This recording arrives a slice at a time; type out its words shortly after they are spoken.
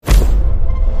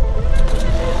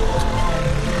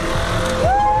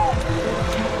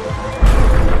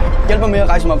med at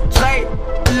rejse mig op. 3,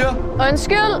 4.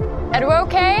 Undskyld, er du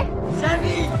okay?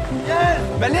 Sani!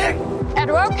 Hjælp! Malik! Er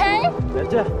du okay?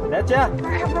 Nadja! Jeg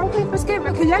har ikke besked,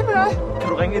 man kan hjælpe dig. Kan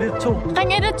du ringe 112?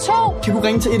 Ring 112. Kan du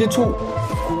ringe til 112?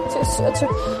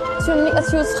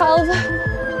 29, 30.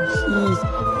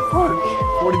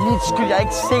 Hvor er det lige skyld, jeg har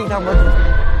ikke set ham.